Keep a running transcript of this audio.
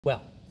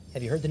Well,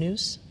 have you heard the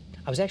news?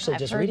 I was actually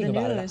just reading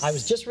about it. I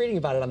was just reading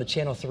about it on the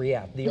Channel 3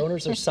 app. The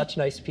owners are such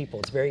nice people.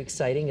 It's very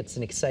exciting. It's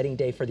an exciting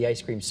day for the Ice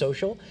Cream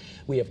Social.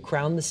 We have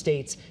crowned the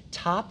state's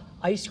top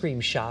ice cream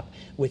shop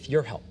with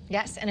your help.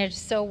 Yes, and it's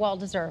so well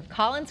deserved.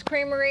 Collins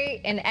Creamery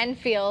in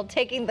Enfield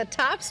taking the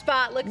top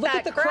spot. Look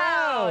at the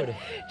crowd.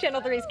 Channel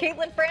 3's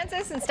Caitlin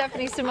Francis and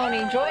Stephanie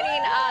Simone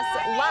joining us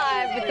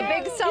live with the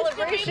big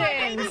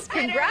celebrations.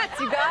 Congrats,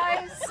 you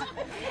guys.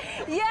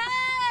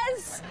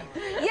 Yes!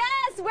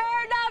 Yes, we're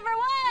number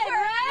one,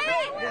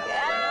 right?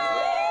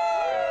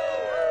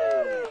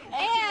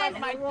 And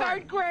my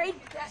third grade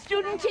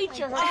student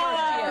teacher her first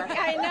year.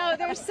 I know,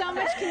 there's so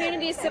much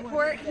community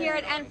support here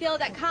at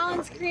Enfield at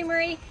Collins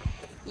Creamery.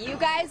 You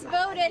guys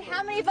voted.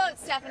 How many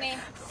votes, Stephanie?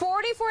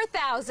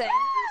 44,000.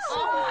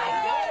 Oh my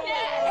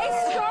goodness! It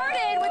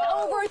started with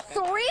over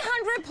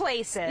 300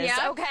 places,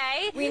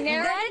 okay? We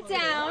narrowed it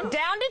down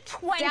to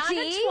 20. Down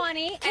to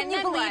 20. Can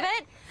you believe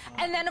it?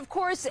 And then, of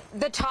course,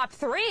 the top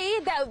three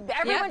that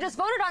everyone just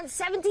voted on.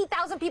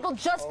 70,000 people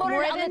just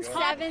voted on the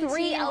top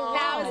three alone.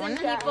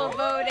 17,000 people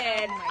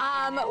voted.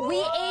 We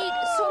ate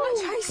so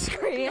much ice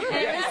cream.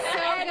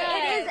 And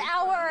it is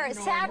our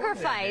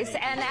sacrifice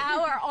and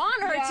our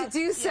honor to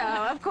do so,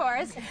 of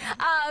course.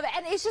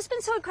 And it's just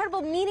been so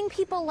incredible meeting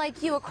people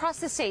like you across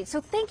the state.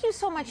 So thank you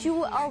so much.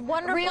 You are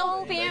wonderful.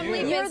 Real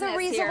family You're business the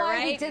reason here, why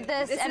right? we did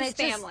this. This and is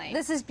it's family. Just,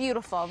 this is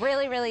beautiful.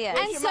 Really, really is.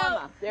 And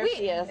so there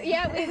she is.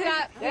 Yeah, we've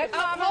got.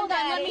 Hold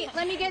on.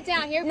 Let me get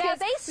down here. Now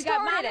they we got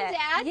Mom started and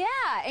Dad.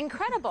 Yeah,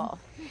 incredible.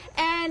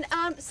 And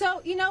so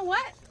you know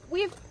what?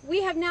 We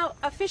have now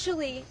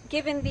officially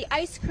given the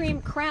ice cream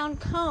crown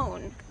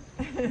cone.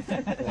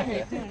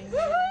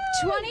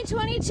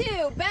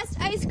 2022 Best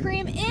Ice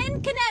Cream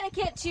in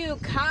Connecticut to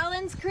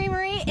Collins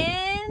Creamery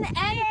in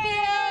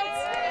Enfield.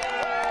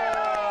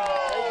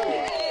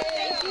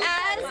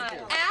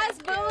 As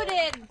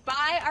voted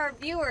by our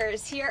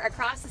viewers here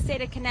across the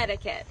state of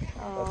Connecticut.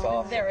 That's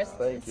awesome. There was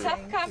tough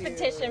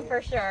competition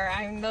for sure.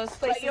 Those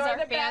places are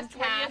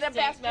fantastic. When you're the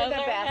best, you're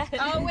the best.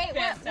 Oh wait,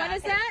 what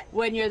is that?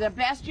 When you're the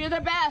best, you're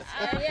the best.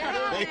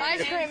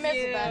 Ice cream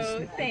is the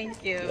best.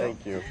 Thank you.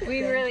 Thank you.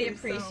 We really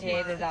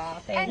appreciate it all.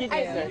 Thank you.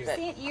 I've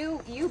seen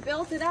you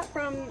built it up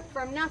from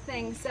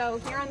nothing. So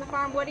here on the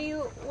farm, what do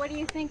you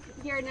think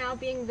here now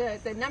being the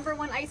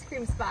 #1 ice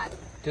cream spot?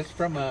 Just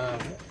from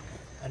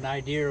an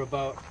idea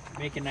about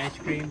making ice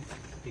cream,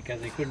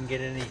 because I couldn't get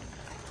any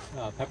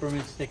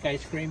peppermint stick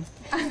ice cream.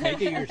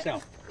 Make it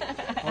yourself.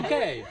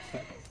 Okay,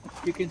 but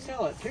you can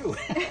sell it too.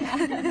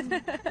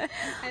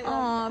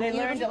 They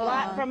learned a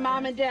lot from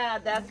Mom and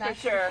Dad, that's for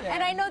sure.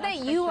 And I know that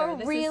you are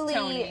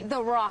really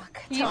the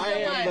rock. I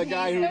am the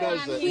guy who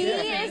does it. He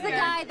is the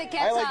guy that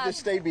gets I like up. to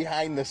stay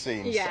behind the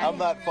scenes. I'm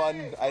not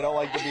fun. I don't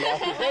like to be out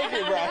there. Thank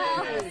you, Brian.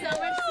 So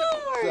much support.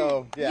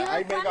 So, yeah, I You're in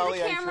make front all of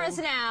the the cameras ice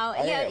cream. now.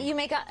 I am. You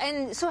make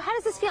and so how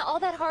does this feel? All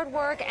that hard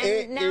work and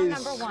It now is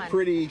 #1.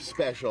 pretty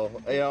special.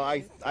 You know,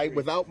 I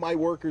without my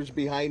workers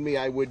behind me,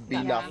 I would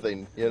be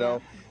nothing, you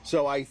know.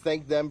 So I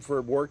thank them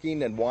for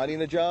working and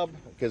wanting a job,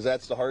 because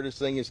that's the hardest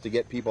thing, is to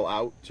get people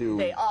out to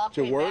They all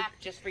to came work. back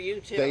just for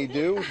you too. They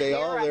do.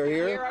 They're Year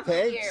here. after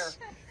Thanks.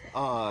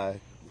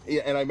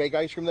 Yeah, and I make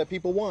ice cream that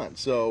people want.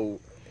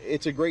 So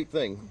it's a great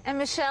thing. And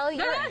Michelle,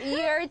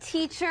 you're a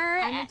teacher,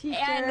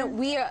 and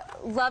we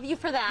love you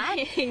for that.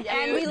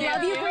 And we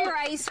love you for your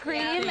ice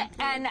cream.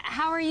 And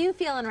how are you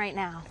feeling right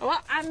now?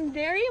 Well, I'm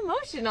very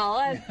emotional.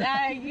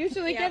 I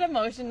usually get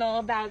emotional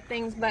about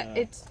things, but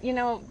it's, you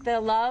know,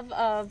 the love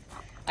of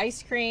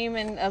ice cream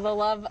and the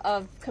love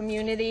of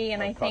community,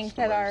 and I think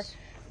that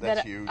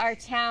our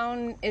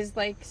town is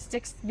like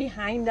sticks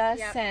behind us,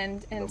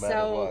 and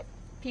so what.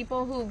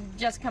 people who've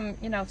just come,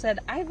 you know, said,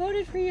 I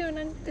voted for you, and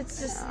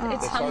it's just, it's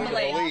hard to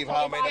humbling. believe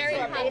how It's many very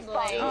people.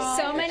 humbling.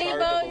 So many hard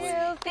to votes.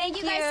 believe. Thank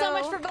you guys so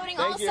much for voting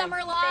all you.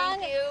 summer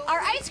long. Our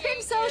ice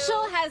cream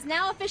social has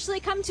now officially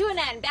come to an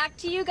end. Back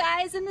to you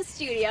guys in the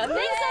studio.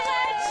 Thanks so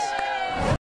much.